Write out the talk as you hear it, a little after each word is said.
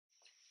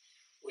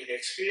the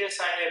experience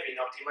I have in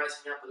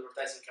optimizing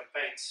advertising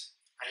campaigns,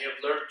 I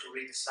have learned to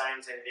read the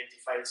signs and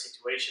identify the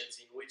situations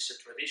in which the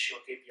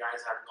traditional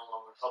KPIs are no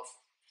longer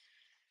helpful.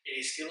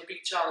 It is still a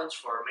big challenge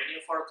for many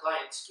of our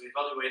clients to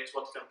evaluate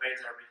what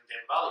campaigns are bringing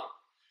them value.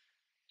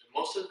 The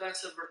most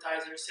advanced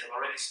advertisers have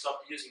already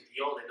stopped using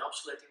the old and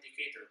obsolete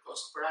indicator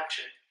cost per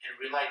action and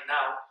rely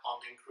now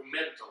on the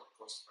incremental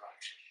cost per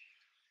action.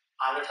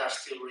 Others are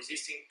still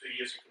resisting to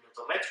use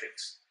incremental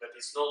metrics, but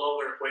it's no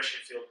longer a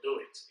question if they'll do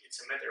it,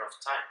 it's a matter of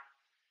time.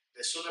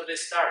 The sooner they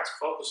start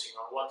focusing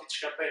on what each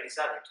campaign is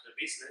adding to the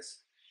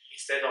business,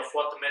 instead of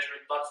what the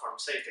measurement platform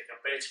says the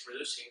campaign is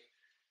producing,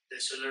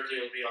 the sooner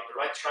they will be on the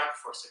right track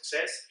for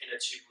success and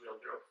achieve real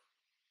growth.